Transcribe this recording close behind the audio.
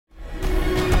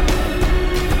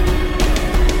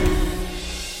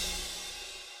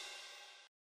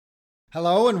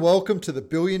Hello and welcome to the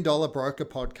Billion Dollar Broker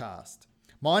Podcast.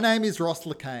 My name is Ross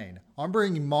LeCane. I'm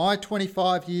bringing my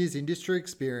 25 years industry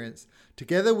experience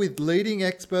together with leading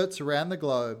experts around the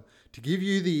globe to give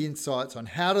you the insights on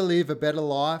how to live a better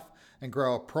life and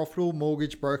grow a profitable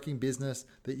mortgage broking business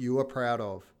that you are proud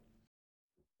of.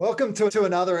 Welcome to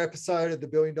another episode of the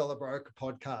Billion Dollar Broker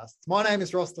Podcast. My name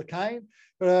is Ross LeCane.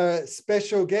 Got a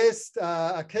special guest,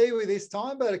 a Kiwi this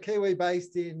time, but a Kiwi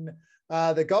based in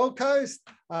the Gold Coast,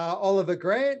 Oliver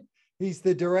Grant. He's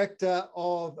the director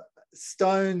of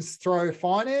Stones Throw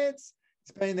Finance.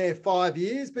 He's been there 5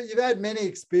 years, but you've had many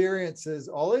experiences,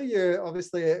 Ollie. You're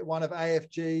obviously one of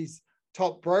AFG's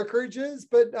top brokerages,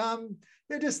 but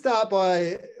just start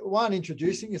by one,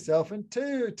 introducing yourself, and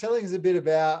two, telling us a bit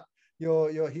about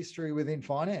your history within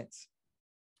finance.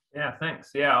 Yeah,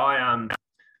 thanks. Yeah, I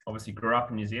obviously grew up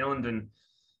in New Zealand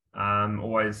and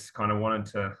always kind of wanted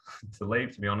to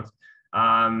leave, to be honest.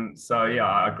 So yeah,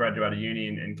 I graduated uni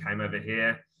and came over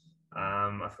here.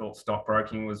 I thought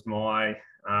stockbroking was my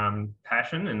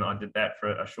passion, and I did that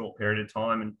for a short period of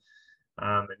time,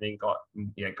 and then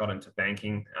got into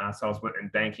banking. So I was in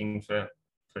banking for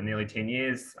nearly 10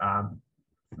 years,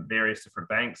 various different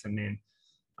banks, and then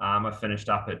I finished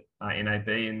up at NAB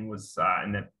and was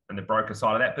in the broker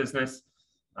side of that business.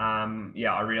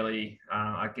 I really,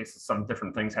 I guess some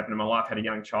different things happened in my life. Had a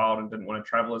young child and didn't want to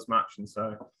travel as much, and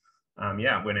so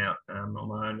went out on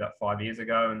my own about 5 years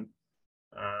ago, and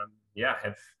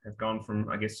have gone from,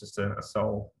 I guess, just a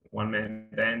sole one-man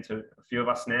band to a few of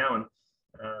us now, and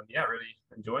really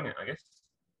enjoying it, I guess.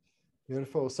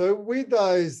 Beautiful. So with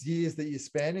those years that you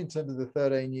spent in terms of the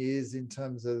 13 years in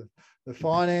terms of the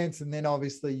finance, and then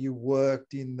obviously you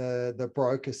worked in the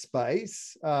broker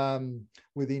space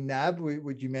within NAB,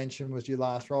 which you mentioned was your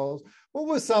last roles. What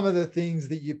were some of the things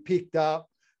that you picked up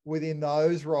within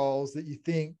those roles that you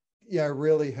think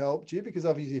really helped you? Because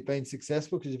obviously you've been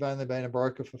successful because you've only been a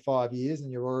broker for 5 years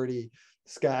and you're already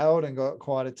scaled and got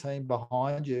quite a team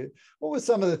behind you. What were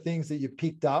some of the things that you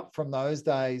picked up from those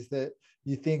days that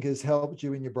you think has helped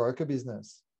you in your broker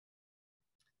business?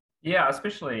 Yeah,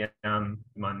 especially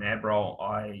my NAB role,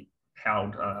 I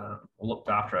looked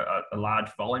after a large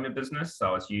volume of business. So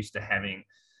I was used to having,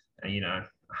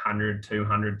 100,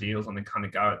 200 deals on the kind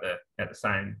of go at the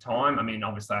same time. I mean,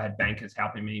 obviously I had bankers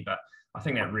helping me, but I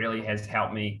think that really has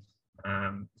helped me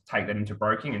take that into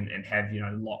broking and have,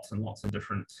 lots and lots of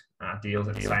different deals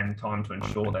at the same time to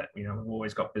ensure that, we've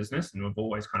always got business and we've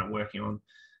always kind of working on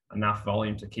enough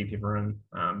volume to keep everyone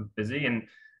busy. And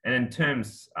in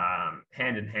terms,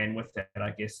 hand in hand with that,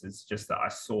 I guess, is just that I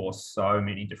saw so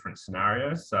many different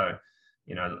scenarios. So,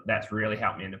 that's really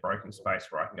helped me in the broking space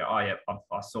where I can go, oh yeah,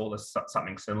 I saw this,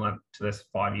 something similar to this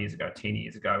 5 years ago, 10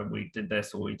 years ago, we did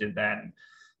this or we did that.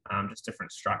 And just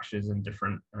different structures and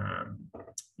different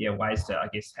ways to, I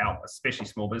guess, help, especially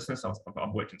small business.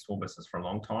 I've worked in small business for a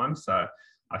long time, so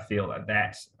I feel that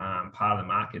part of the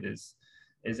market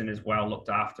isn't as well looked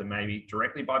after maybe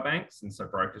directly by banks, and so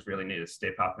brokers really need to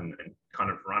step up and kind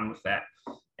of run with that.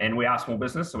 And we are small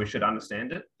business, so we should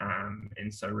understand it,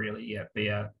 and so really be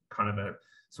a kind of a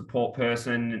support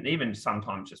person, and even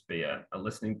sometimes just be a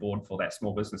listening board for that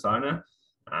small business owner.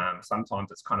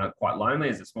 Sometimes it's kind of quite lonely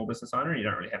as a small business owner. You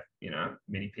don't really have,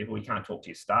 many people. You can't talk to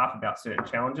your staff about certain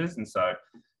challenges. And so,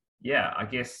 I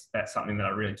guess that's something that I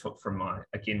really took from my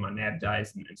NAB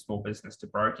days and small business to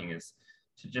broking, is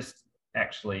to just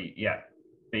actually,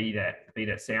 be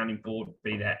that sounding board,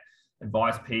 be that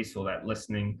advice piece or that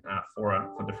listening for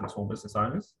different small business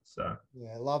owners. So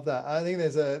I love that. I think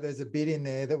there's a bit in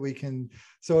there that we can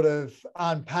sort of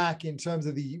unpack in terms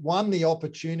of the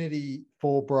opportunity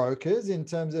for brokers, in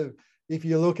terms of, if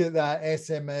you look at that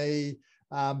SME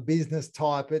business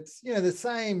type, it's the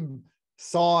same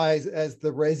size as the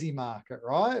resi market,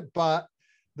 right? But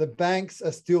the banks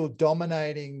are still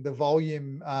dominating the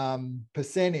volume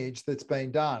percentage that's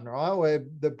been done, right? Where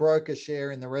the broker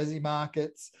share in the resi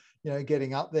markets,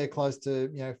 getting up there close to,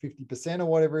 50% or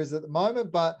whatever it is at the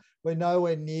moment, but we're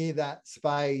nowhere near that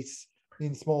space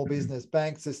in small business.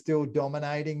 Banks are still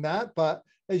dominating that. But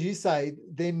as you say,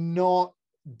 they're not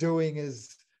doing as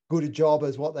good a job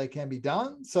as what they can be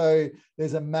done. So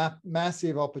there's a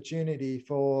massive opportunity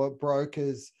for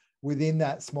brokers within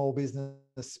that small business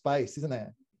space, isn't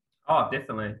there? Oh,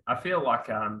 definitely. I feel like,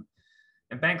 and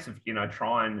banks have,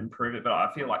 try and improve it, but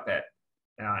I feel like that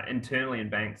internally in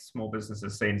banks, small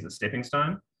businesses seen as a stepping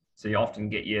stone. So you often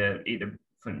get your either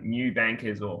for new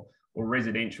bankers or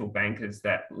residential bankers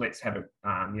that let's have a,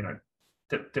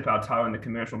 dip our toe in the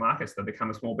commercial markets. They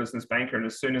become a small business banker. And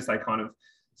as soon as they kind of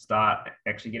start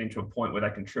actually getting to a point where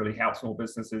they can truly help small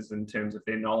businesses in terms of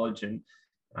their knowledge and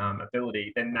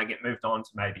ability, then they get moved on to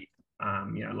maybe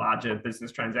larger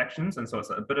business transactions. And so it's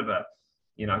a bit of a,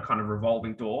 kind of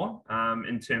revolving door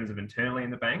in terms of internally in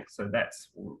the bank. So that's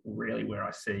really where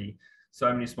I see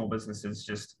so many small businesses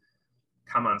just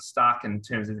come unstuck in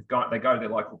terms of they go to their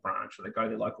local branch or they go to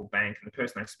their local bank, and the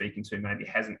person they're speaking to maybe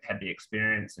hasn't had the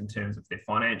experience in terms of their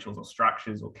financials or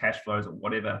structures or cash flows or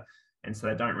whatever. And so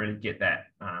they don't really get that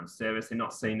service. They're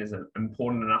not seen as an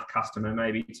important enough customer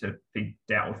maybe to be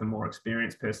dealt with a more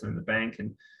experienced person in the bank.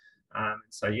 And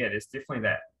so, yeah, there's definitely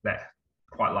that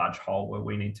quite large hole where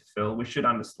we need to fill. We should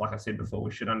like I said before,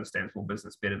 we should understand small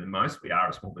business better than most. We are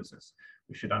a small business.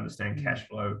 We should understand cash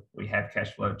flow. We have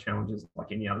cash flow challenges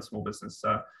like any other small business.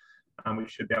 So we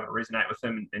should be able to resonate with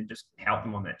them and just help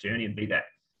them on that journey and be that,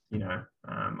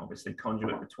 obviously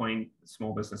conduit between the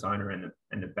small business owner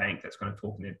and the bank that's going to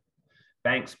talk in their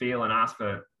bank spiel and ask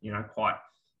for, quite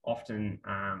often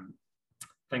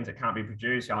things that can't be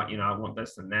produced. I want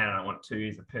this and that, and I want 2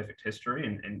 years of perfect history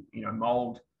and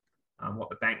mold what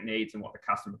the bank needs and what the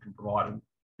customer can provide and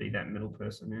be that middle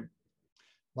person. Yeah.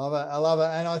 Love it. I love it.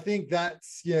 And I think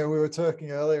that's, we were talking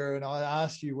earlier and I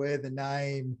asked you where the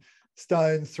name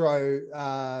Stone's Throw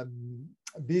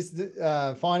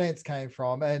business finance came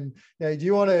from. And, do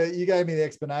you want to, you gave me the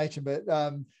explanation, but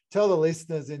tell the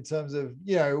listeners in terms of,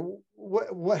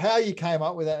 how you came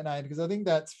up with that name, because I think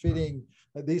that's fitting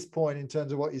at this point in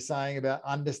terms of what you're saying about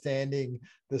understanding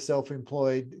the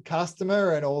self-employed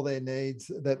customer and all their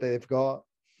needs that they've got.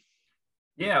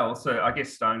 Yeah, well, so I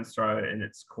guess Stone's Throw in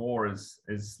its core is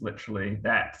literally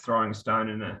that, throwing a stone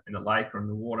in a lake or in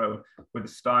the water, where the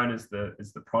stone is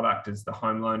the product, is the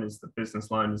home loan, is the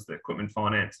business loan, is the equipment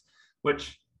finance,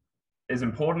 which is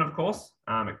important, of course.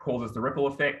 It causes the ripple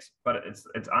effect, but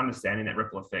it's understanding that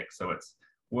ripple effect. So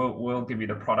we'll give you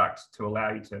the product to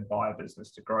allow you to buy a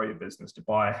business, to grow your business, to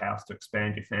buy a house, to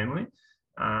expand your family.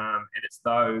 And it's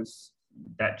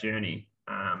that journey.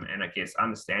 And I guess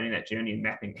understanding that journey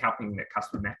and helping that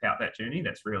customer map out that journey,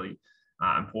 that's really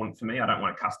important for me. I don't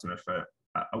want a customer for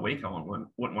a week. I want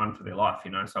one for their life,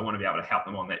 so I want to be able to help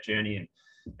them on that journey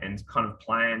and kind of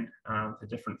plan for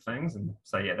different things. And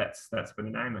so, yeah, that's where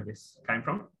the name, I guess, came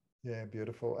from. Yeah,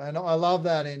 beautiful. And I love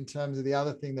that in terms of the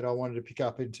other thing that I wanted to pick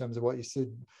up in terms of what you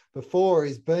said before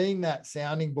is being that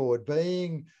sounding board,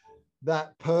 being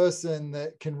that person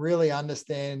that can really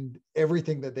understand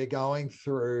everything that they're going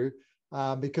through,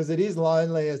 because it is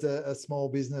lonely as a small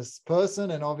business person.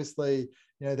 And obviously,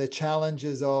 the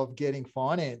challenges of getting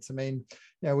finance. I mean,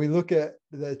 we look at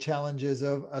the challenges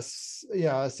of a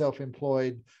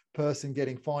self-employed person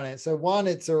getting finance. So one,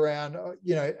 it's around,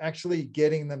 actually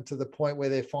getting them to the point where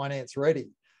they're finance ready,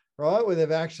 right? Where they've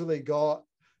actually got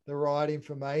the right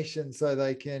information so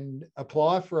they can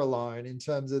apply for a loan in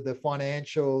terms of the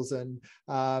financials and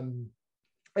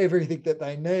everything that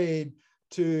they need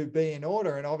to be in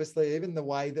order. And obviously even the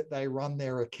way that they run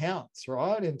their accounts,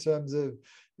 right? In terms of,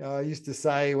 I used to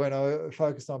say when I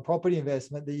focused on property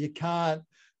investment that you can't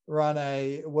run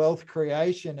a wealth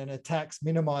creation and a tax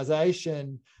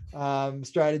minimization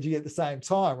strategy at the same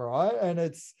time, right? And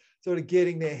it's sort of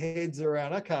getting their heads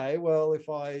around, okay, well, if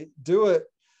I do it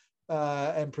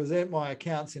and present my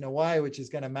accounts in a way which is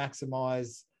going to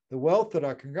maximize the wealth that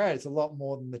I can create, it's a lot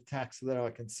more than the tax that I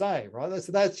can save, right?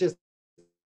 So that's just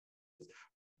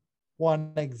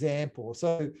one example.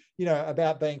 So,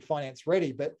 about being finance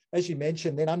ready, but as you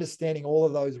mentioned, then understanding all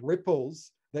of those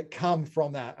ripples that come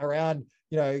from that around,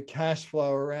 cash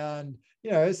flow, around,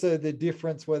 so the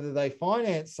difference whether they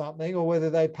finance something or whether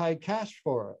they pay cash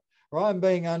for it, right?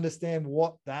 And understand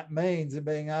what that means and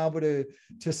being able to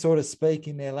sort of speak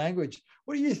in their language.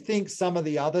 What do you think some of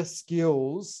the other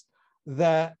skills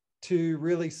that to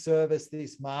really service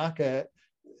this market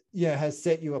has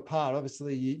set you apart?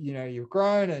 Obviously, you've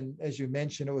grown, and as you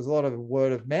mentioned, it was a lot of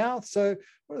word of mouth. So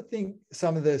what do you think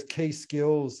some of those key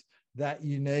skills that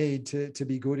you need to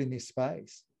be good in this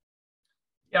space?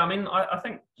 Yeah, I mean, I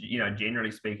think, generally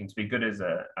speaking, to be good as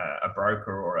a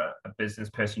broker or a business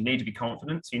person, you need to be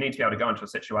confident. So you need to be able to go into a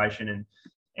situation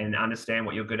and understand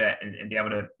what you're good at and be able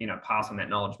to, pass on that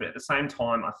knowledge. But at the same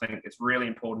time, I think it's really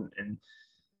important in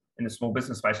the small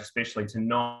business space, especially, to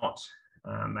not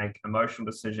make emotional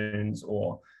decisions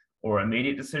or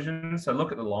immediate decisions. So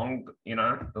look at the long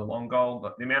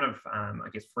goal, the amount of,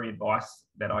 free advice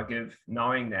that I give,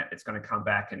 knowing that it's going to come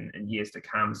back in years to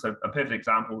come. So a perfect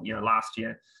example, last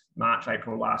year,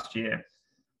 April last year,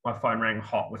 my phone rang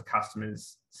hot with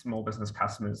customers, small business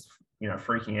customers,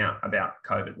 freaking out about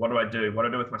COVID. What do I do? What do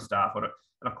I do with my staff? And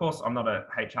of course, I'm not a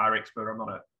HR expert.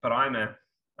 But I'm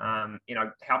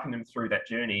helping them through that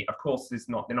journey. Of course, they're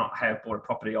not, hey, I've bought a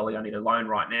property, Ollie, I need a loan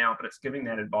right now, but it's giving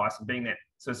that advice and being that.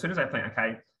 So as soon as they think,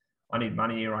 okay, I need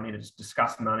money, or I need to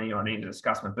discuss money, or I need to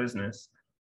discuss my business,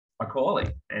 I call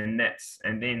Ollie. And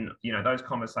then, those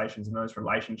conversations and those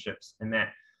relationships and that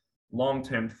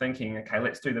long-term thinking, okay,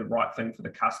 let's do the right thing for the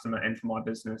customer and for my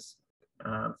business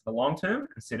for the long term,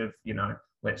 instead of,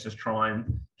 let's just try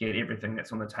and get everything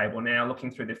that's on the table now, looking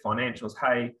through their financials.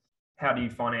 Hey, how do you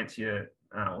finance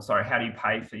how do you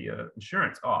pay for your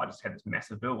insurance? Oh, I just had this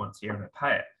massive bill once a year and I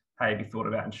pay it. Hey, have you thought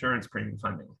about insurance premium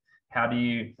funding?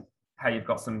 Hey, you've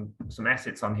got some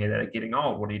assets on here that are getting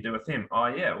old. What do you do with them? Oh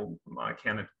yeah, well, my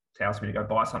accountant tells me to go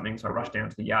buy something, so I rush down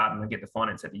to the yard and I get the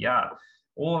finance at the yard.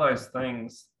 All those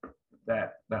things,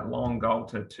 that long goal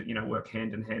to work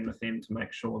hand in hand with them to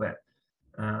make sure that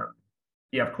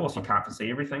of course you can't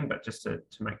foresee everything, but just to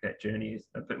make that journey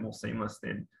a bit more seamless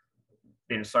than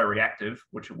so reactive,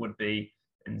 which it would be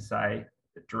in, say,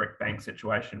 the direct bank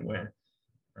situation where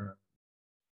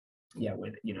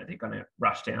they're going to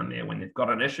rush down there when they've got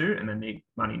an issue and they need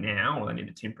money now, or they need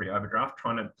a temporary overdraft.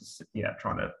 Trying to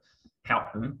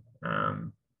help them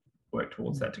work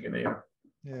towards that together.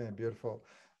 Yeah, beautiful.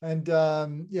 And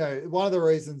one of the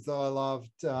reasons that I loved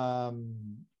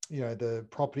the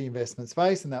property investment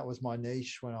space, and that was my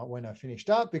niche when I finished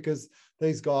up, because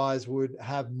these guys would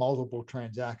have multiple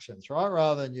transactions, right?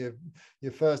 Rather than your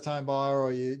first home buyer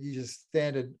or you just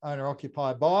standard owner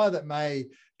occupied buyer that may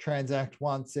transact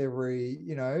once every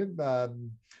 4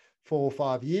 or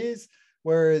 5 years,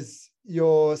 whereas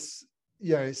your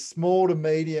small to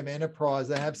medium enterprise,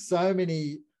 they have so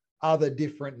many other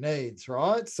different needs,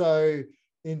 right? So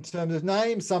in terms of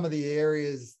name some of the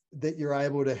areas that you're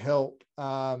able to help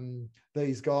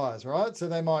these guys, right? So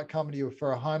they might come to you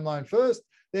for a home loan first,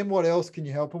 then what else can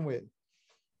you help them with?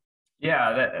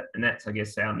 Yeah, that's, I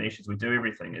guess, our niche. Is we do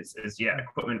everything. Is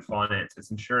equipment finance,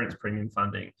 it's insurance premium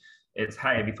funding. It's,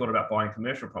 hey, have you thought about buying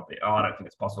commercial property? Oh, I don't think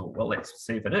it's possible. Well, let's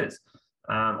see if it is.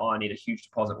 I need a huge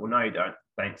deposit. Well, no, you don't.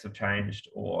 Banks have changed.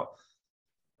 Or,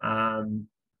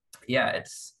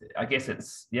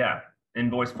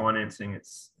 invoice financing.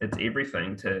 It's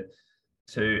everything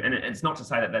and it's not to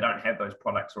say that they don't have those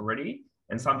products already.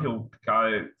 And some people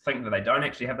think that they don't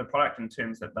actually have the product, in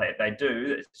terms that they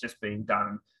do. It's just being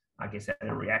done, I guess, at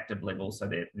a reactive level, so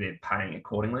they're paying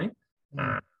accordingly.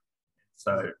 Coming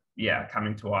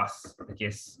to us, I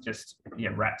guess, just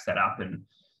wraps that up and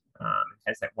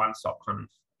has that one-stop kind of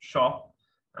shop.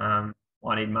 I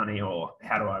need money, or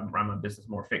how do I run my business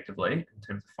more effectively in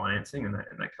terms of financing, and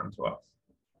they come to us.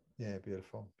 Yeah,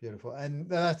 beautiful. And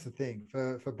that's the thing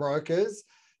for brokers.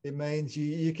 It means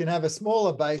you can have a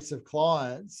smaller base of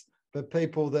clients, but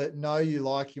people that know you,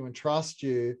 like you, and trust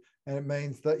you. And it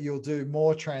means that you'll do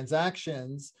more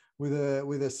transactions with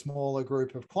a smaller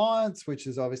group of clients, which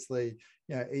is obviously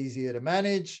easier to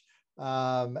manage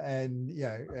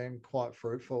and quite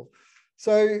fruitful.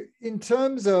 So in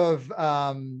terms of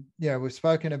we've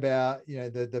spoken about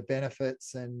the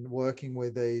benefits and working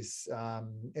with these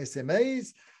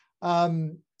SMEs.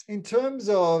 In terms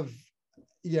of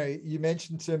you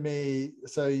mentioned to me,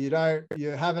 so you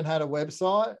haven't had a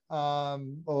website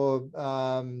and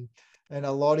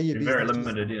a lot of your business very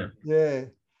limited,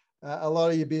 a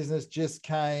lot of your business just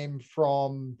came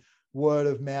from word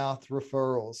of mouth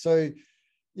referrals. So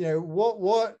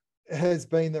what has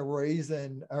been the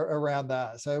reason around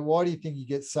that? So why do you think you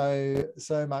get so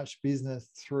much business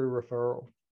through referral?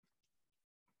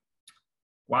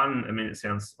 One, I mean, it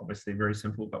sounds obviously very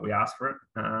simple, but we ask for it.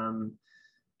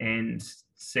 And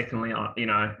secondly,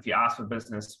 if you ask for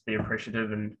business, be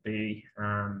appreciative and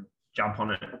jump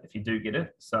on it if you do get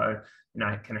it. So,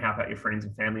 can help out your friends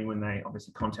and family when they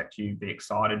obviously contact you, be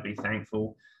excited, be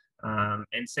thankful. And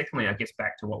secondly, I guess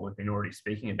back to what we've been already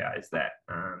speaking about, is that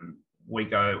we're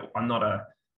not a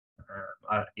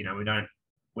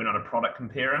product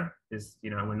comparer.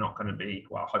 We're not going to be,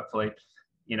 well, hopefully,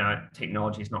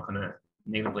 technology is not going to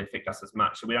negatively affect us as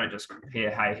much. So we don't just compare,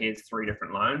 hey, here's 3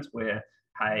 different loans, where,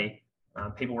 hey,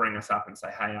 people ring us up and say,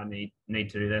 hey, I need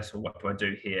to do this, or what do I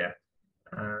do here?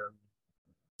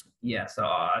 So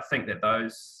I think that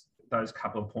those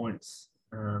couple of points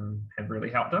have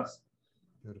really helped us.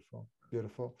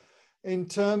 Beautiful. In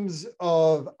terms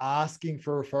of asking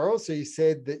for referrals, so you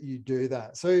said that you do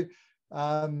that. So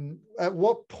at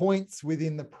what points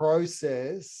within the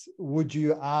process would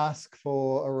you ask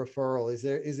for a referral? Is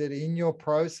it in your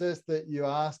process that you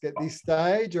ask at this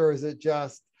stage, or is it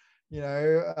just,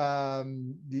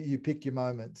 you pick your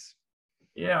moments?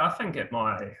 Yeah, I think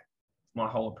my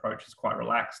whole approach is quite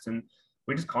relaxed, and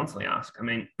we just constantly ask. I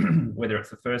mean, whether it's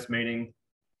the first meeting,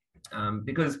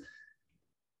 because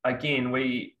again,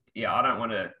 I don't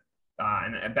want to,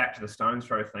 and back to the stone's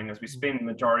throw thing, as we spend the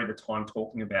majority of the time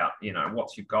talking about,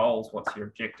 what's your goals, what's your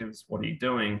objectives, what are you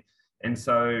doing? And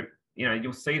so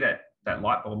you'll see that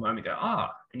light bulb moment go,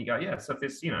 and you go, yeah. So if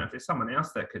there's someone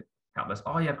else that could help us,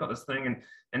 I've got this thing.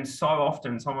 And so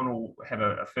often someone will have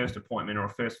a first appointment or a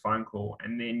first phone call,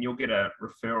 and then you'll get a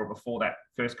referral before that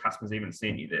first customer's even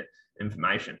sent you the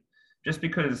information. Just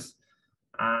because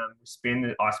I spend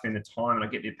the time and I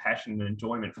get the passion and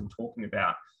enjoyment from talking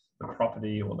about the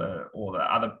property or the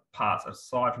other parts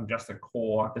aside from just the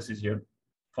core, this is your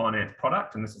finance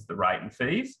product and this is the rate and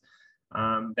fees,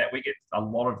 that we get a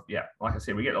lot of, like I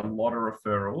said, we get a lot of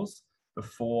referrals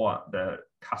before the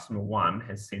customer one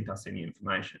has sent us any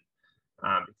information,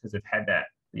 because they've had that,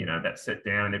 that sit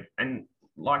down and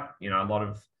like, a lot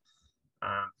of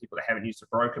people that haven't used a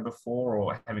broker before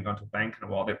or haven't gone to a bank in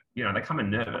a while, they come in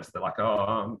nervous. They're like,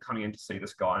 I'm coming in to see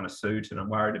this guy in a suit and I'm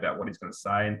worried about what he's going to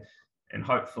say. And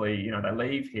hopefully, they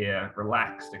leave here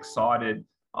relaxed, excited.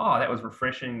 That was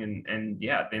refreshing. And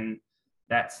then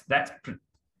that's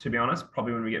to be honest,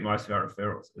 probably when we get most of our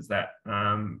referrals, is that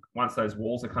once those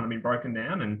walls have kind of been broken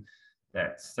down and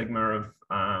that stigma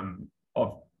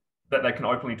of that they can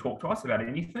openly talk to us about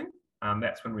anything,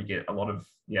 that's when we get a lot of,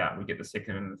 we get the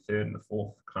second and the third and the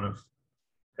fourth kind of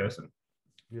person.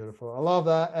 Beautiful. I love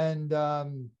that. And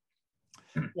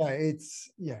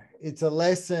it's a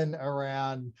lesson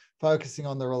around focusing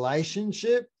on the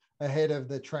relationship ahead of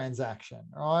the transaction,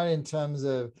 right? In terms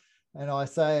of, and I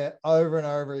say it over and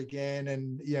over again,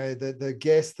 and the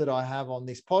guests that I have on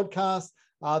this podcast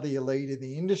are the elite of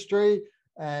the industry,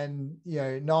 and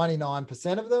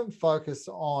 99% of them focus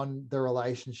on the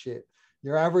relationship.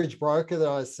 Your average broker that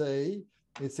I see,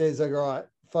 it says, all right,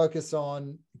 focus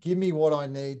on, give me what I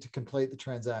need to complete the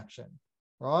transaction,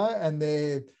 right? And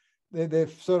they're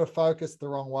sort of focused the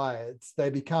wrong way. They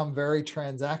become very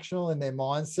transactional in their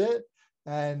mindset,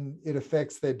 and it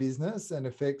affects their business and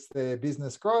affects their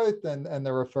business growth and the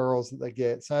referrals that they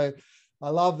get. So I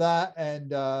love that.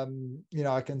 And,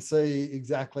 I can see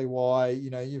exactly why,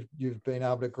 you've been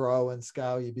able to grow and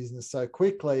scale your business so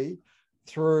quickly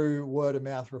through word of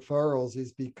mouth referrals,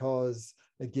 is because,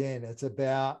 again, it's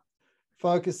about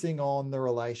focusing on the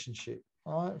relationship,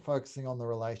 right? Focusing on the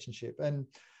relationship. And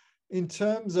in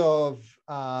terms of,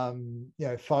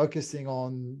 focusing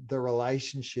on the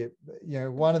relationship,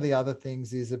 one of the other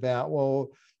things is about,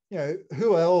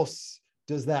 who else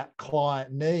does that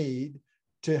client need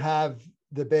to have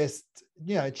the best,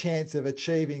 chance of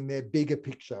achieving their bigger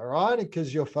picture, right?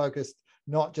 Because you're focused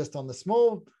not just on the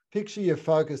small picture, you're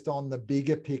focused on the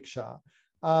bigger picture.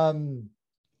 And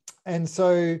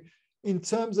so in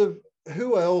terms of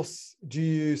who else do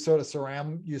you sort of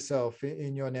surround yourself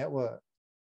in your network?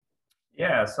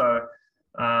 Yeah, so,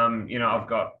 I've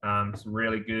got some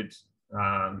really good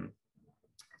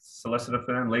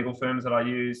solicitor legal firms that I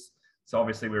use. So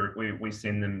obviously we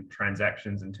send them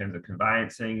transactions in terms of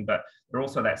conveyancing, but they're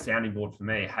also that sounding board for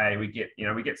me. Hey, we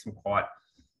get some quite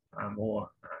more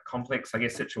complex, I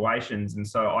guess, situations, and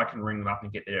so I can ring them up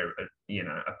and get their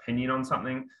opinion on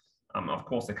something. Of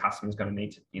course, the customer's going to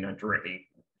need to directly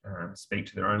speak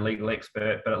to their own legal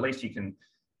expert, but at least you can.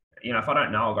 If I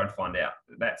don't know, I'll go and find out.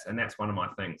 That's one of my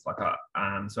things. Like,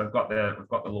 so we've got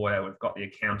the lawyer, we've got the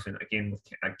accountant. Again, with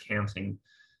accounting,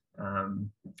 I've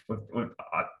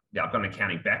got an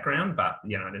accounting background, but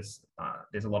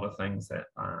there's a lot of things that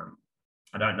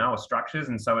I don't know, or structures,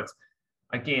 and so it's,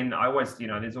 again, I always,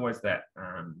 there's always that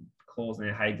clause in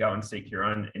there, hey, go and seek your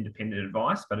own independent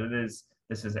advice. But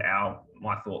this is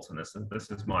my thoughts on this, and this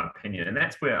is my opinion, and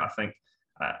that's where I think.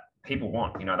 People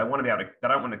want, they want to be able to, they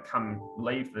don't want to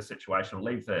leave the situation or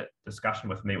leave the discussion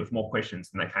with me with more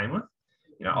questions than they came with.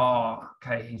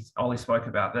 Okay, Ollie spoke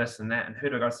about this and that, and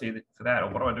who do I go see for that, or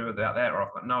what do I do about that, or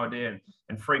I've got no idea,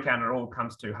 and freak out, and it all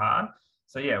comes too hard.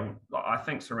 So I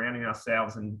think surrounding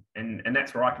ourselves and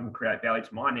that's where I can create value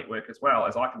to my network, as well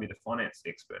as I can be the finance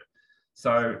expert.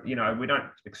 So, we don't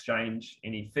exchange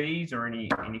any fees or any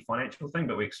financial thing,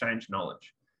 but we exchange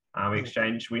knowledge.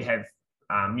 We have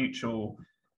mutual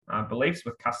beliefs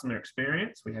with customer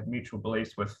experience. We have mutual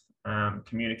beliefs with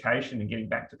communication and getting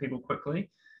back to people quickly.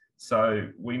 So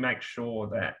we make sure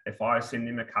that if I send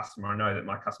them a customer, I know that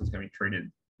my customer's going to be treated,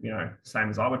 same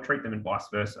as I would treat them, and vice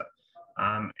versa.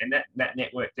 And that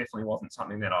network definitely wasn't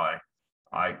something that I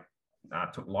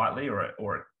took lightly, or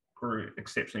it grew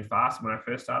exceptionally fast when I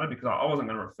first started, because I wasn't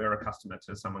going to refer a customer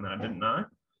to someone that I didn't know.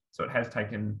 So it has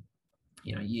taken,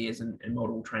 years and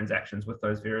multiple transactions with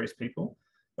those various people.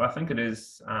 But I think it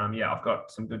is, I've got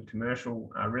some good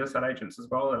commercial real estate agents as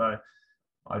well that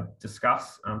I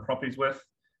discuss properties with,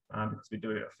 because we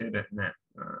do a fair bit in that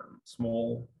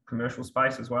small commercial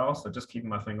space as well. So just keeping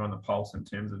my finger on the pulse in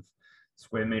terms of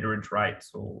square meterage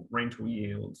rates or rental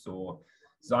yields or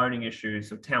zoning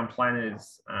issues of town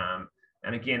planners.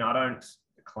 And again,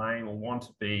 claim or want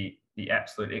to be the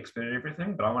absolute expert at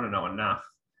everything, but I want to know enough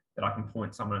that I can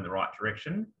point someone in the right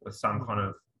direction with some kind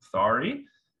of authority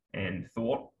and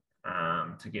thought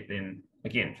to get them,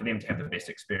 again, for them to have the best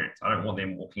experience. I don't want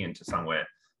them walking into somewhere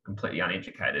completely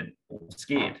uneducated or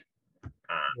scared,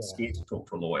 scared to talk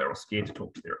to a lawyer or scared to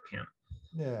talk to their accountant.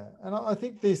 Yeah, and I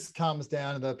think this comes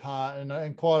down to the part,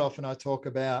 and quite often I talk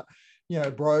about,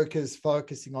 brokers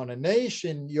focusing on a niche,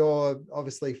 and you're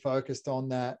obviously focused on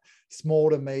that small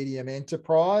to medium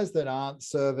enterprise that aren't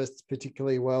serviced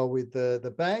particularly well with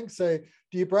the bank. So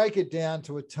do you break it down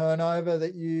to a turnover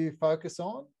that you focus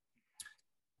on?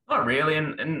 Not really,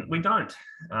 and we don't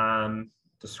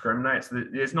discriminate. So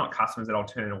there's not customers that I'll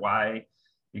turn away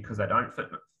because they don't fit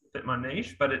my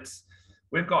niche, but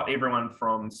we've got everyone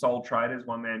from sole traders,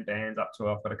 one-man bands, up to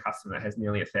I've got a customer that has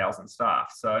nearly 1,000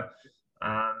 staff. So,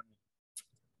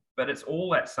 but it's all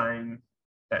that same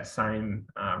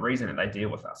reason that they deal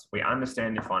with us. We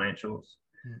understand their financials.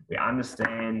 We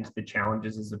understand the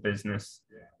challenges as a business.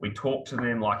 We talk to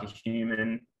them like a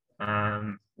human.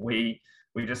 We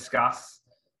discuss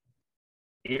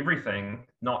everything,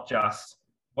 not just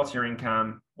what's your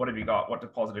income, what have you got, what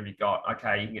deposit have you got?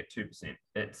 Okay, you can get 2%.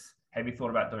 It's, have you thought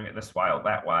about doing it this way or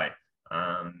that way?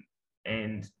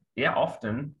 And yeah,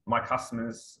 often my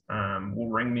customers will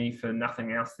ring me for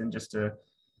nothing else than just to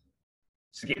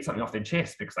get something off their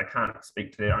chest because they can't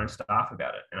speak to their own staff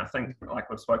about it. And I think, like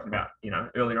we've spoken about,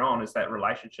 earlier on, is that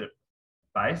relationship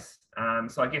base.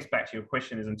 So I guess back to your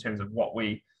question is in terms of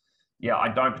I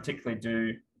don't particularly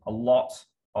do a lot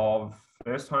of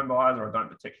first home buyers, or I don't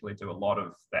particularly do a lot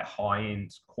of that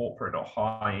high-end corporate or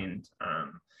high-end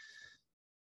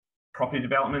property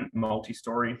development,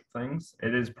 multi-story things.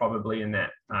 It is probably in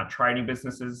that trading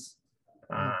businesses,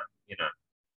 I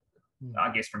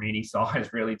guess from any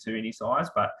size really to any size,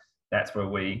 but that's where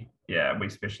we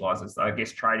specialize as, I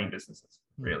guess, trading businesses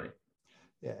really.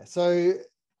 Yeah. So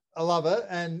I love it.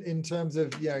 And in terms of,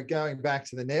 going back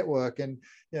to the network and,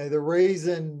 the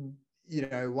reason,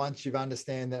 once you've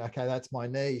understand that, okay, that's my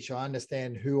niche, I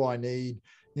understand who I need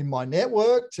in my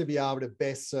network to be able to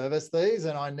best service these.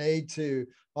 And I need to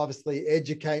obviously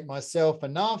educate myself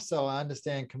enough. So I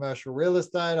understand commercial real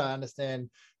estate. I understand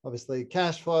obviously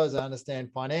cash flows. I understand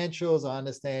financials. I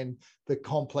understand the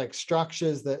complex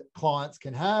structures that clients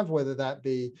can have, whether that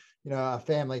be, a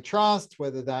family trust,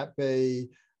 whether that be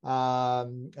a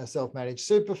self-managed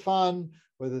super fund,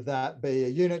 whether that be a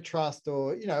unit trust,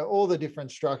 or, all the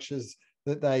different structures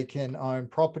that they can own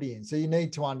property in. So you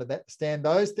need to understand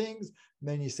those things. And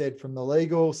then you said from the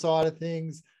legal side of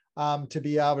things, to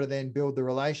be able to then build the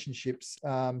relationships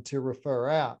to refer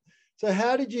out. So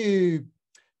how did you,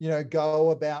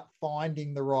 go about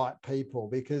finding the right people?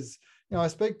 Because, I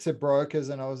speak to brokers,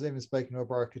 and I was even speaking to a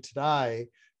broker today.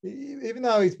 Even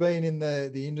though he's been in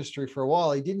the industry for a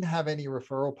while, he didn't have any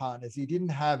referral partners. He didn't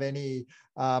have any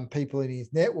people in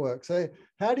his network. So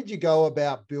how did you go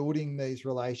about building these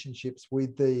relationships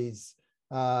with these,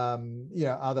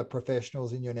 other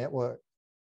professionals in your network?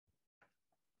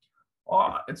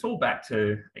 Oh, it's all back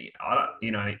to,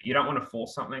 you don't want to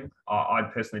force something. I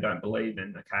personally don't believe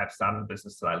in, okay, I've started a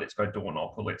business today, let's go door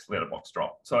knock or let's letterbox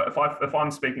drop. So if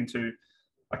I'm speaking to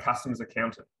a customer's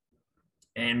accountant,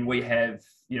 and we have,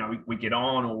 we get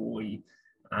on, or we,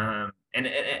 and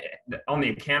on the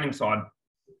accounting side,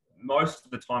 most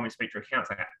of the time we speak to accounts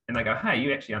and they go, hey,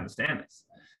 you actually understand this.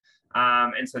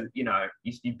 And so,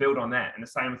 you build on that. And the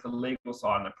same with the legal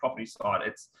side and the property side.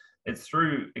 It's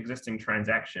through existing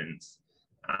transactions.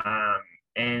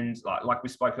 And like we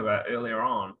spoke about earlier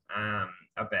on,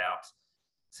 about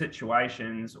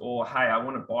situations, or, hey, I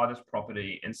want to buy this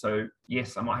property. And so,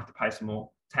 yes, I might have to pay some more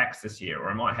tax this year, or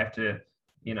I might have to,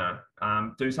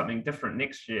 do something different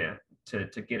next year to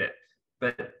get it.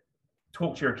 But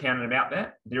talk to your accountant about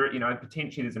that. There,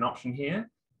 potentially there's an option here.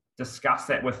 Discuss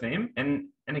that with them. And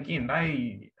again,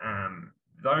 they,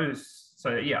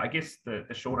 so yeah, I guess the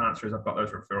short answer is I've got those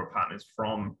referral partners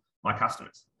from my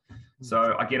customers.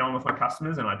 So I get on with my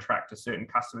customers and I track to certain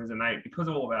customers, and because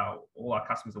all our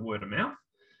customers are word of mouth.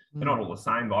 They're not all the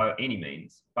same by any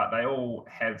means, but they all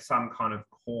have some kind of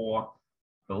core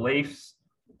beliefs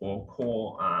or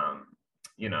core,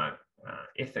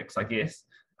 ethics, I guess.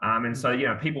 And so,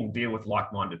 people deal with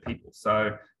like-minded people.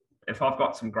 So if I've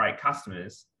got some great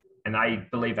customers and they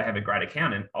believe they have a great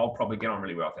accountant, I'll probably get on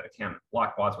really well with that accountant.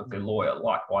 Likewise with their lawyer,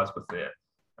 likewise with their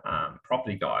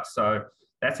property guy. So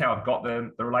that's how I've got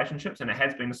the relationships, and it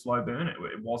has been a slow burn.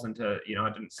 It wasn't I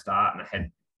didn't start and I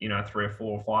had, 3 or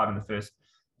 4 or 5 in the first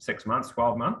 6 months,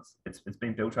 12 months. It's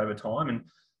been built over time. And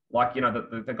like,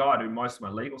 the guy I do most of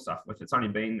my legal stuff with, it's only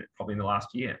been probably in the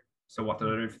last year. So what did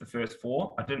I do for the first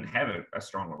 4? I didn't have a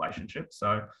strong relationship.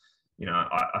 So,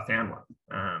 I found one.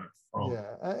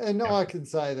 Yeah, and I can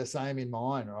say the same in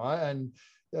mine, right? And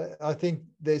I think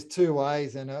there's 2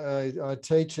 ways, and I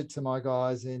teach it to my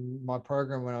guys in my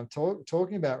program when I'm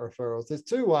talking about referrals. There's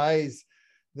 2 ways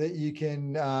that you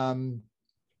can,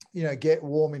 get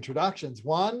warm introductions.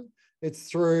 One,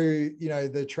 it's through,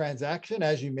 the transaction,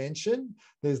 as you mentioned.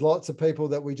 There's lots of people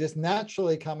that we just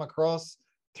naturally come across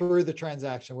through the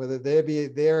transaction, whether they be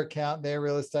their accountant, their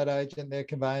real estate agent, their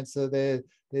conveyancer, their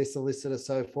solicitor,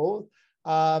 so forth.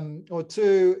 Or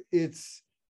 2, it's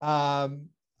a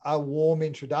warm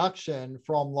introduction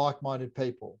from like-minded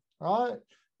people, right?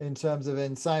 In terms of,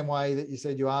 in the same way that you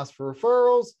said you asked for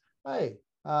referrals, hey,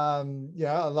 I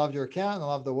love your account and I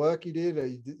love the work he did.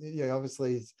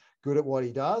 Obviously he's good at what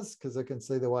he does because I can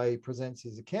see the way he presents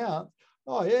his account.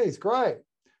 Oh yeah, he's great.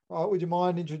 Right, would you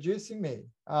mind introducing me?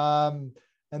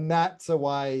 And that's a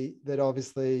way that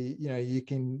obviously, you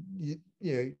can,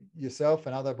 yourself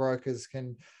and other brokers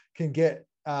can get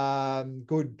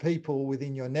good people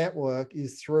within your network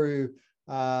is through,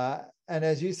 and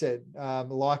as you said,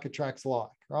 like attracts like,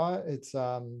 right? It's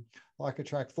like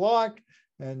attracts like,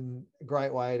 and a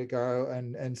great way to go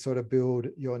and sort of build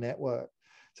your network.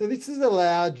 So this has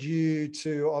allowed you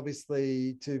to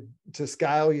obviously to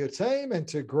scale your team and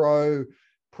to grow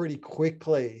pretty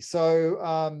quickly.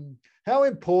 So how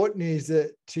important is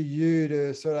it to you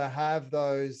to sort of have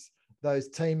those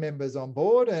team members on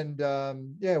board? And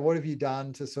what have you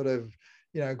done to sort of,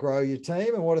 grow your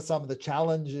team? And what are some of the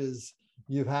challenges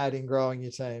you've had in growing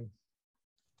your team?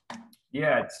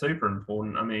 Yeah, it's super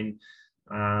important. I mean,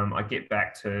 I get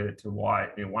back to why,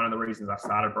 one of the reasons I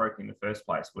started broking in the first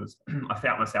place was I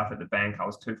felt myself at the bank. I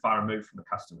was too far removed from the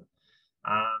customer.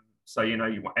 So,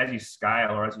 as you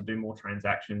scale or as you do more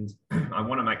transactions, I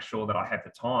want to make sure that I have the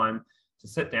time to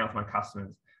sit down with my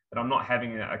customers, that I'm not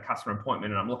having a customer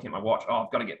appointment and I'm looking at my watch. Oh,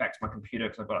 I've got to get back to my computer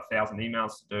because I've got 1,000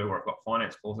 emails to do, or I've got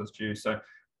finance calls that's due. So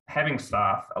having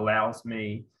staff allows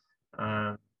me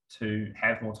to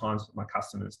have more times with my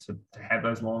customers, to have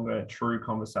those longer, true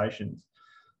conversations.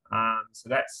 So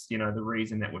that's, the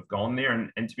reason that we've gone there.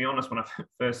 And to be honest, when I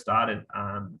first started,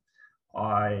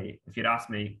 if you'd asked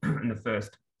me in the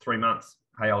first 3 months,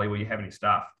 hey, Ollie, will you have any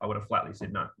staff? I would have flatly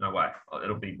said, no way.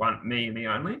 It'll be me and me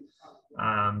only.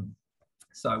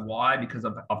 So why? Because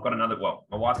I've got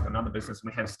my wife's got another business and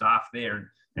we have staff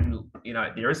there. And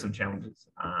there is some challenges.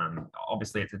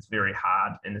 Obviously, it's very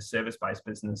hard in the service-based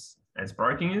business as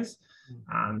broking is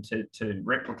to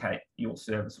replicate your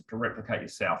service, to replicate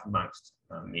yourself amongst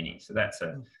many. So that's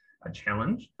a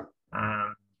challenge.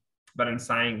 But in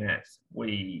saying that,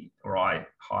 I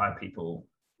hire people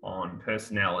on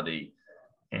personality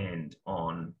and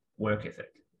on work ethic.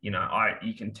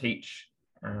 You can teach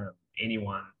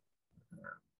anyone,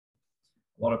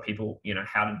 a lot of people,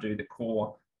 how to do the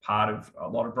core part of a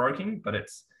lot of broking, but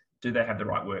it's, do they have the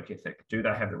right work ethic? Do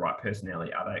they have the right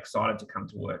personality? Are they excited to come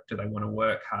to work? Do they want to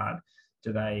work hard?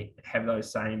 Do they have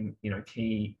those same,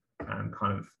 key kind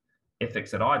of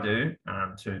ethics that I do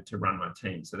to run my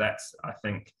team? So that's, I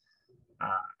think,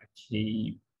 a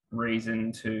key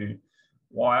reason to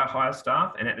why I hire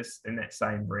staff. And in that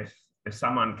same breath, if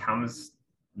someone comes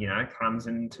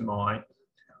into my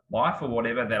life or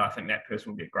whatever, that I think that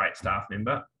person will be a great staff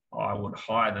member, I would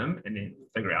hire them and then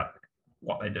figure out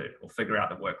what they do or figure out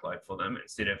the workload for them,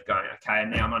 instead of going, okay,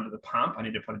 now I'm under the pump, I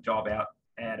need to put a job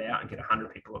ad out and get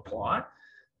 100 people apply.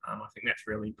 I think that's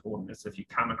really important, is if you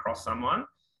come across someone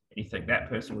and you think that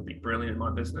person would be brilliant in my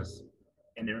business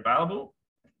and they're available,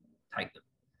 take them.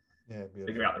 Yeah, beautiful.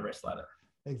 Figure out the rest later.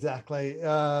 Exactly.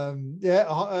 I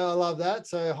love that.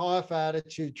 So hire for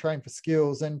attitude, train for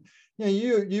skills. And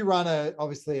you run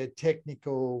obviously a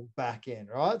technical back end,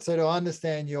 right? So to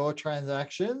understand your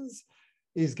transactions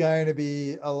is going to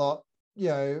be a lot,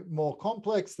 more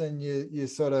complex than you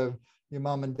sort of your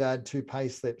mum and dad 2 pay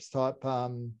slips type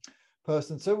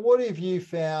person. So what have you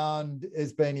found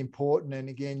has been important? And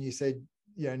again, you said,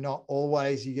 not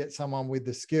always you get someone with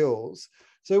the skills.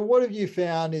 So what have you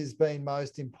found has been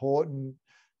most important,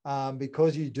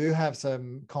 because you do have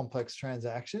some complex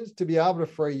transactions, to be able to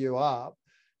free you up?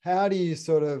 How do you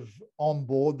sort of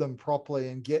onboard them properly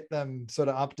and get them sort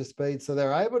of up to speed so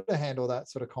they're able to handle that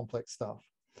sort of complex stuff?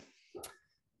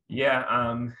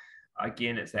 Yeah.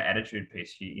 Again, it's the attitude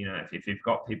piece. If you've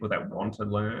got people that want to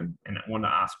learn and want to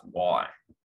ask why,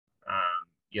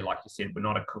 like you said, we're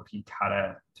not a cookie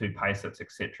cutter, 2 pay slips,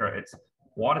 etc. It's,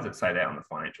 why does it say that on the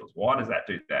financials? Why does that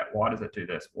do that? Why does it do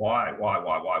this? Why?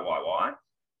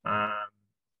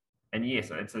 And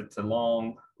yes, it's a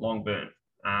long burn.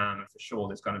 For sure,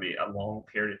 there's going to be a long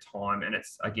period of time, and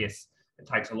it's, I guess, it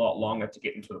takes a lot longer to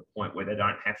get them to the point where they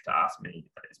don't have to ask me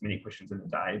as many questions in a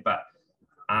day. But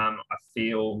I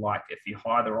feel like if you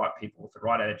hire the right people with the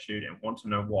right attitude and want to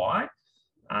know why,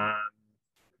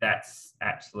 that's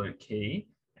absolute key.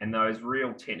 And those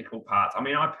real technical parts, I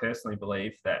mean, I personally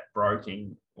believe that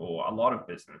broking, or a lot of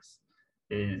business,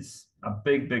 is a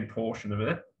big portion of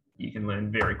it you can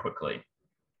learn very quickly.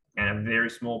 And a very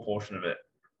small portion of it,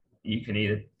 you can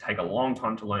either take a long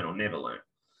time to learn or never learn.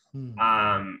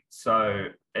 So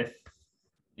if,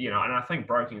 and I think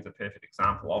broking is a perfect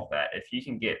example of that. If you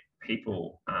can get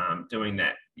people doing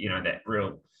that, that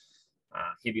real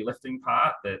heavy lifting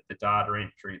part, the data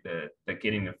entry, the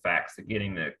getting the facts, the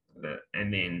getting the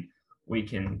and then we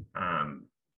can,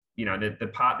 the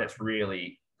part that's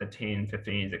really the 10,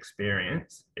 15 years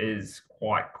experience is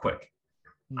quite quick.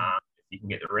 If you can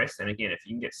get the rest, and again, if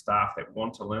you can get staff that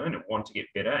want to learn and want to get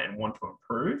better and want to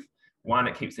improve, one,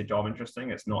 it keeps the job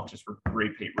interesting. It's not just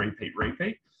repeat. And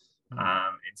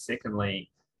secondly,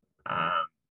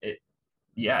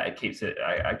 it keeps it,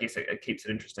 I guess it keeps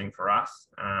it interesting for us.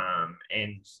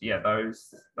 And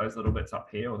those little bits up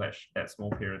here, or that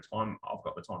small period of time, I've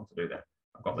got the time to do that.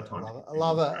 I've got the time. I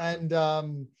love it. And,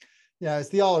 it's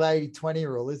the old 80-20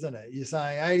 rule, isn't it? You're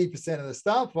saying 80% of the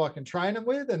stuff I can train them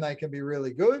with and they can be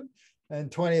really good.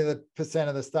 And 20%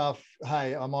 of the stuff,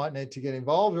 hey, I might need to get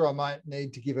involved, or I might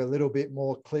need to give a little bit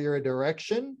more clearer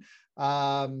direction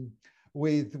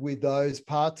with those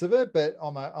parts of it. But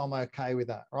I'm okay with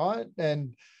that, right?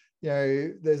 And,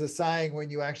 there's a saying,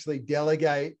 when you actually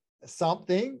delegate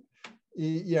something,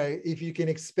 if you can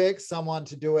expect someone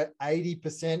to do it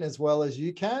 80% as well as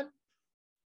you can,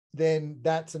 then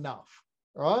that's enough,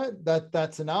 right?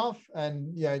 That's enough.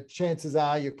 And, chances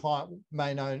are your client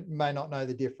may not know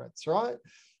the difference, right?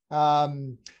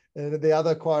 The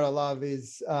other quote I love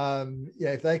is,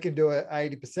 if they can do it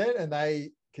 80% and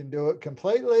they can do it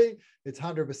completely, it's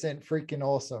 100% freaking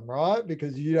awesome, right?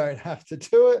 Because you don't have to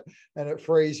do it, and it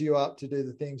frees you up to do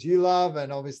the things you love.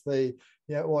 And obviously,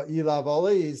 what you love,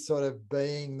 Ollie, is sort of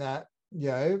being that,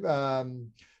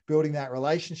 building that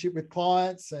relationship with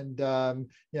clients and,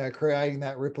 creating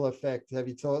that ripple effect. Have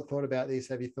you thought about this?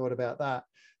 Have you thought about that?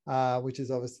 Which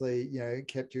is obviously,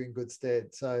 kept you in good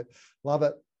stead. So love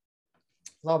it.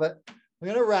 Love it. I'm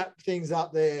going to wrap things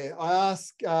up there. I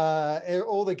ask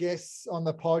all the guests on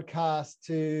the podcast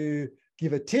to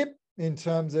give a tip in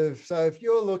terms of, so if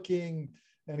you're looking,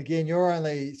 and again, you're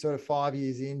only sort of 5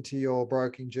 years into your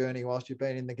broking journey whilst you've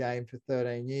been in the game for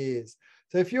 13 years.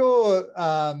 So if you're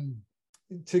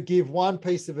to give one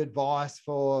piece of advice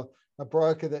for a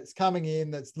broker that's coming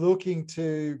in, that's looking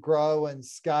to grow and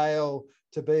scale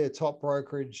to be a top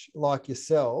brokerage like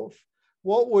yourself,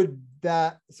 what would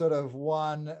that sort of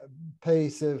one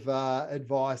piece of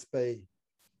advice be?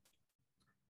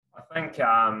 I think,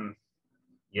 for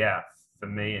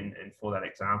me and for that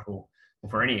example, or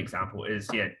for any example, is,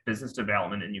 business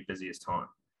development in your busiest time.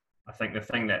 I think the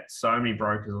thing that so many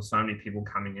brokers or so many people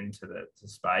coming into the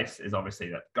space is obviously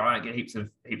that go out and get heaps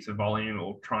of volume,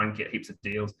 or try and get heaps of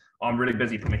deals. I'm really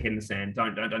busy, put my head in the sand.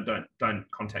 Don't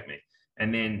contact me.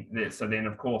 And then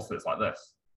of course it's like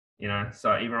this,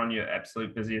 so either on your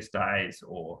absolute busiest days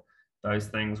or those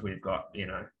things we've got,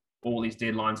 all these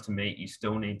deadlines to meet, you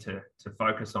still need to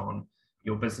focus on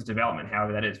your business development,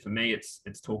 however that is. For me, it's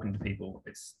talking to people,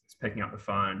 it's picking up the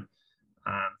phone.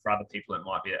 For other people, it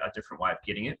might be a different way of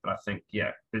getting it. But I think,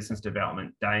 business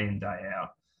development day in, day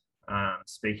out,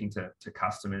 speaking to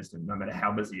customers, no matter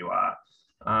how busy you are,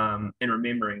 and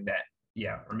remembering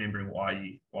why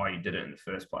you did it in the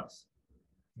first place.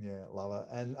 Yeah, love it.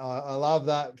 And I love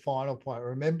that final point,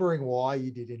 remembering why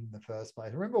you did it in the first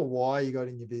place. Remember why you got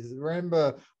in your business.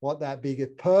 Remember what that bigger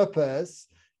purpose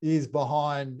is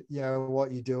behind,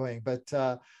 what you're doing. But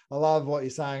I love what you're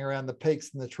saying around the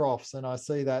peaks and the troughs. And I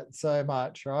see that so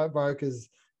much, right? Brokers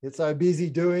get so busy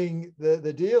doing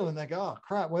the deal and they go, oh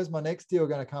crap, where's my next deal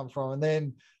going to come from? And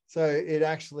then, so it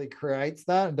actually creates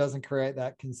that and doesn't create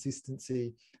that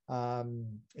consistency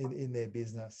in their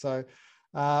business. So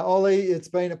Ollie, it's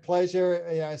been a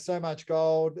pleasure. So much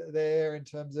gold there in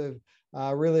terms of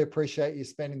really appreciate you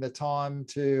spending the time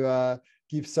to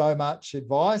give so much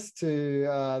advice to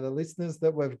the listeners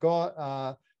that we've got.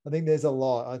 I think there's a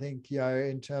lot. I think,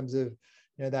 in terms of,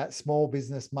 that small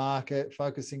business market,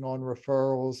 focusing on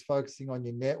referrals, focusing on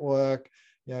your network,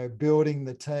 building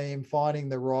the team, finding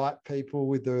the right people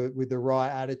with the right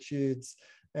attitudes.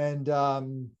 And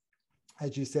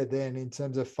as you said then, in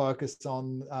terms of focus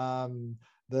on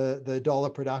the dollar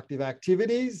productive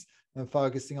activities and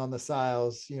focusing on the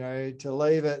sales, to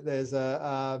leave it, there's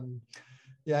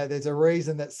Yeah, there's a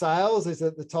reason that sales is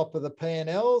at the top of the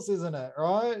P&Ls, isn't it?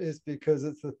 Right? Is because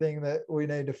it's the thing that we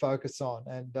need to focus on.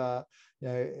 And,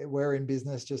 we're in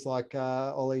business just like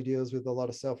Ollie deals with a lot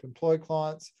of self-employed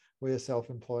clients. We are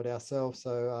self-employed ourselves.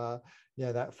 So,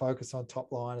 that focus on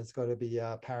top line has got to be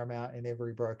paramount in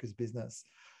every broker's business.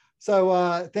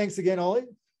 So thanks again, Ollie.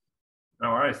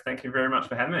 No worries. Thank you very much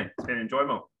for having me. It's been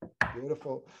enjoyable.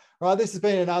 Beautiful. All right, this has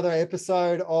been another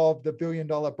episode of the $1 Billion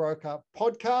Broker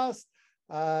podcast.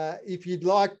 If you'd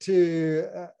like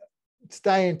to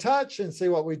stay in touch and see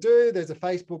what we do, there's a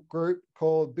Facebook group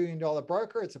called $1 Billion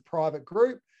Broker. It's a private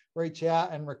group. Reach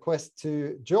out and request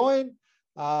to join.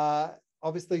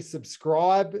 Obviously,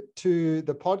 subscribe to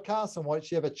the podcast on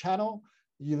whichever channel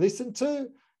you listen to.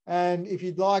 And if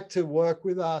you'd like to work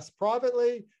with us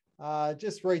privately,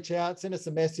 just reach out, send us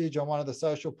a message on one of the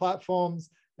social platforms,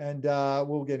 and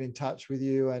we'll get in touch with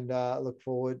you and look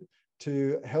forward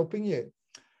to helping you.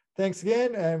 Thanks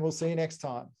again, and we'll see you next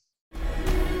time.